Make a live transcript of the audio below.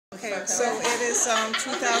Okay, so it is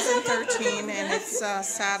 2013 and it's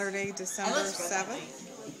Saturday, December 7th.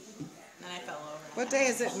 What day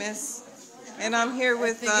is it, Miss? And I'm here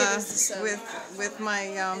with my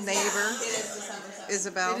neighbor,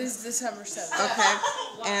 Isabel. It is December 7th. Okay,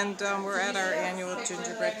 and we're at our annual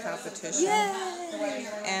gingerbread competition. Yay!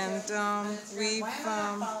 And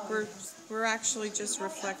we're actually just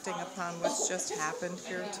reflecting upon what's just happened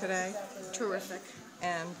here today. Terrific.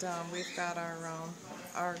 And we've got our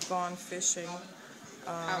gone fishing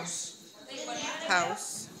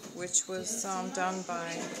house, which was done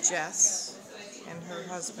by Jess and her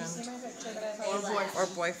husband or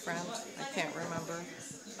boyfriend. I can't remember.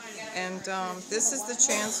 And this is the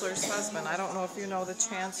Chancellor's husband. I don't know if you know the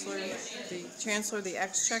Chancellor of the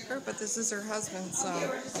Exchequer, but this is her husband's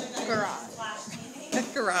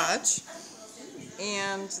garage.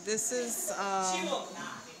 And this is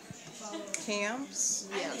Cam's?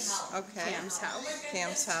 Yes. Okay.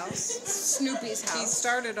 Cam's house. Snoopy's house. He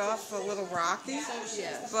started off a little rocky,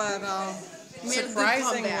 Yeah. but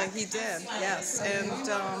surprisingly he did. Yes. And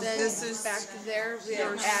this is back there. We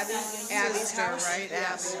have Abby's house, right?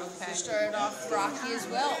 Yes. Abby. Okay. Started off rocky as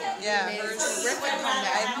well. Yeah. Made a terrific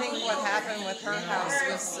comeback. I think what happened with her house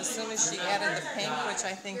was as soon as she added the pink, which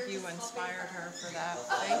I think you inspired her for that.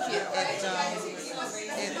 Thank you.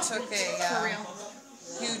 It took a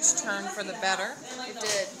huge turn for the better. It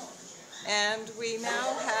did. And we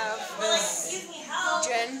now have this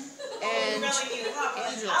Jen and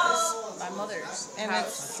Angela's, my mother's, and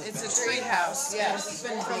house. it's a tree house. Yes.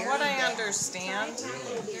 From what I understand,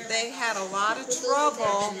 they had a lot of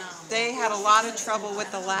trouble. They had a lot of trouble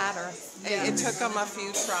with the ladder. It took them a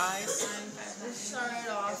few tries. They started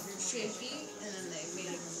off shaky, and then they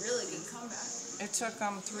made a really good comeback. It took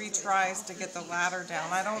them 3 tries to get the ladder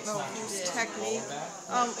down. I don't know whose technique,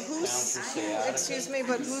 excuse me,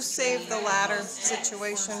 but who saved the ladder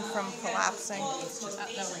situation from collapsing?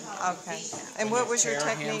 Okay. And what was your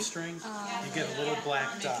technique? You get a little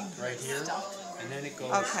black dot right here, and then it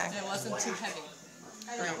goes. Okay. It wasn't too heavy.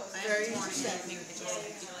 Very interesting.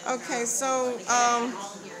 Okay, so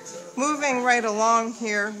moving right along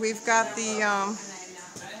here, we've got the,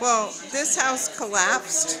 well, this house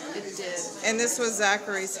collapsed. It did. And this was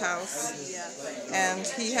Zachary's house. Yeah. And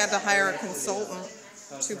he had to hire a consultant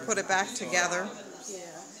to put it back together.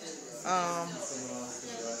 Yeah.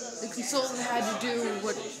 The consultant had to do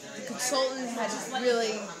what the consultant had to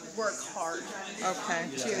really work hard. Okay.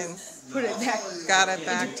 And Put it back. got it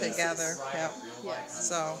back together. Yep. Yes.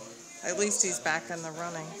 So at least he's back in the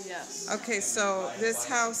running. Yes. Okay, so this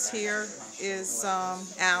house here is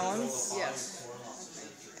Alan's. Yes.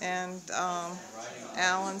 And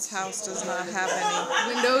Alan's house does not have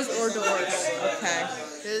any Windows or doors. Okay.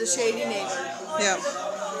 They're the shady neighbor. Yep.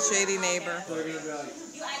 Shady neighbor.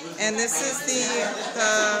 And this is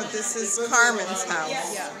this is Carmen's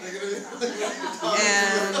house. Yeah.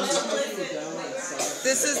 And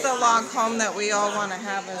this is the log home that we all want to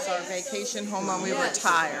have as our vacation home when we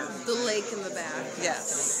retire. The lake in the back.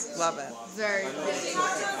 Yes. Love it. Very pretty.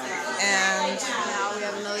 And Now we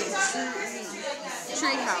have another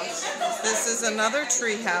tree house. this is another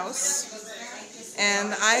tree house.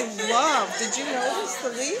 And I love, did you notice the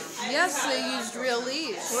leaf? Yes, they used real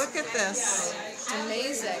leaves. Look at this. It's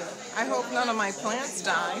amazing. I hope none of my plants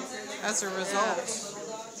die as a result.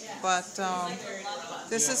 But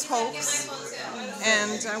this is Hope's.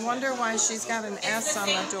 And I wonder why she's got an S on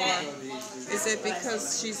the door. Is it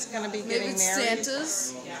because she's going to be Maybe getting it's married?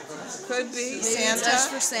 Santa's. Could be. Maybe Santa. it's S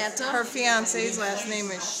for Santa. Her fiance's last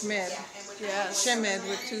name is Schmid. Yes. Schmid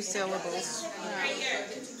with 2 syllables.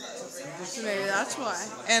 So maybe that's why.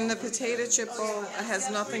 And the potato chip bowl has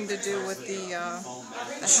nothing to do with the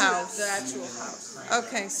house. The actual house.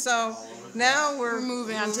 Okay, so now we're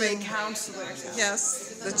Moving on to the counselor's house.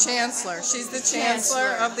 Yes, the Chancellor. She's the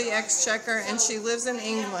Chancellor of the Exchequer, and she lives in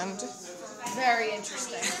England. Very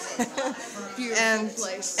interesting. Beautiful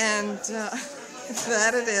place. And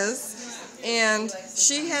that it is. And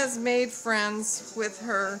she has made friends with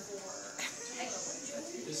her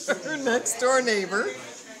next door neighbor,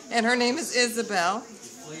 and her name is Isabel.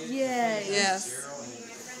 Yay. Yes.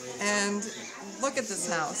 And look at this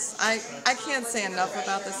house. I can't say enough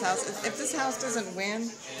about this house. If this house doesn't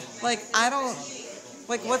win,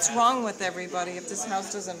 what's wrong with everybody if this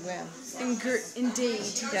house doesn't win?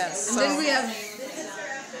 Indeed. Yes. And then we have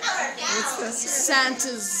What's this?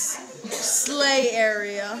 Santa's sleigh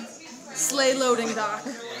area, sleigh loading dock, /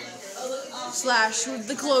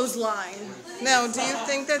 the clothesline. Now, do you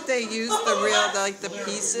think that they use the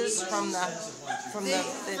pieces from the For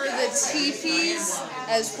the teepees,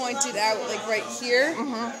 as pointed out, like right here,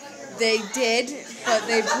 they did, but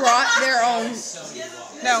they brought their own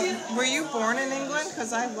Now, were you born in England?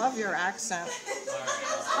 Because I love your accent.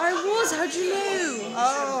 I was. How'd you know?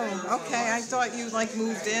 Oh, okay. I thought you like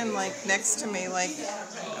moved in like next to me. Like,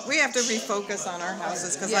 we have to refocus on our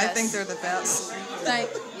houses because I Yes. think they're the best.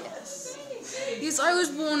 Yes. Yes, I was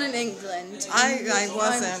born in England. I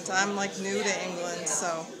wasn't. I'm like new to England,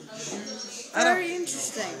 so. I don't. Very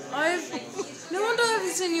interesting. No wonder I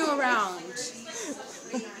haven't seen you around.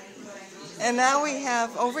 And now we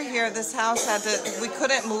have over here. This house we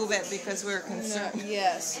couldn't move it because we were concerned.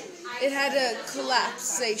 Yes. It had a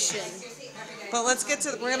collapsation. But let's get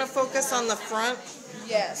to. We're gonna focus on the front.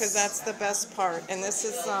 Yes. Because that's the best part. And this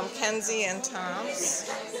is Kenzie and Tom's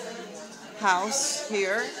house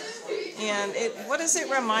here. And what does it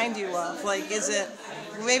remind you of? Like, is it,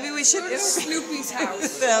 maybe we should It's Snoopy's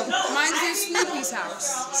house. them. Mine's in Snoopy's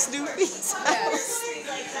house. Snoopy's house.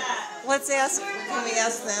 Yes. Let's ask, can we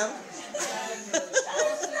ask them?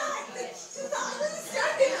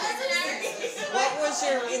 What was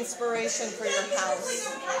your inspiration for your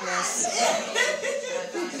house, Miss?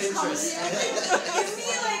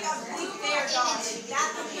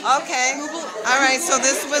 Okay. All right, so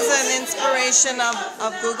this was an inspiration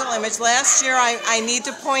of Google Image. Last year, I need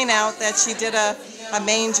to point out that she did a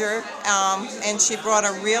manger, and she brought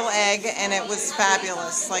a real egg, and it was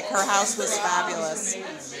fabulous. Like, her house was fabulous.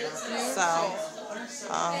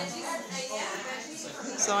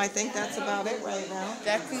 So I think that's about it right now.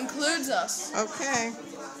 That concludes us. Okay.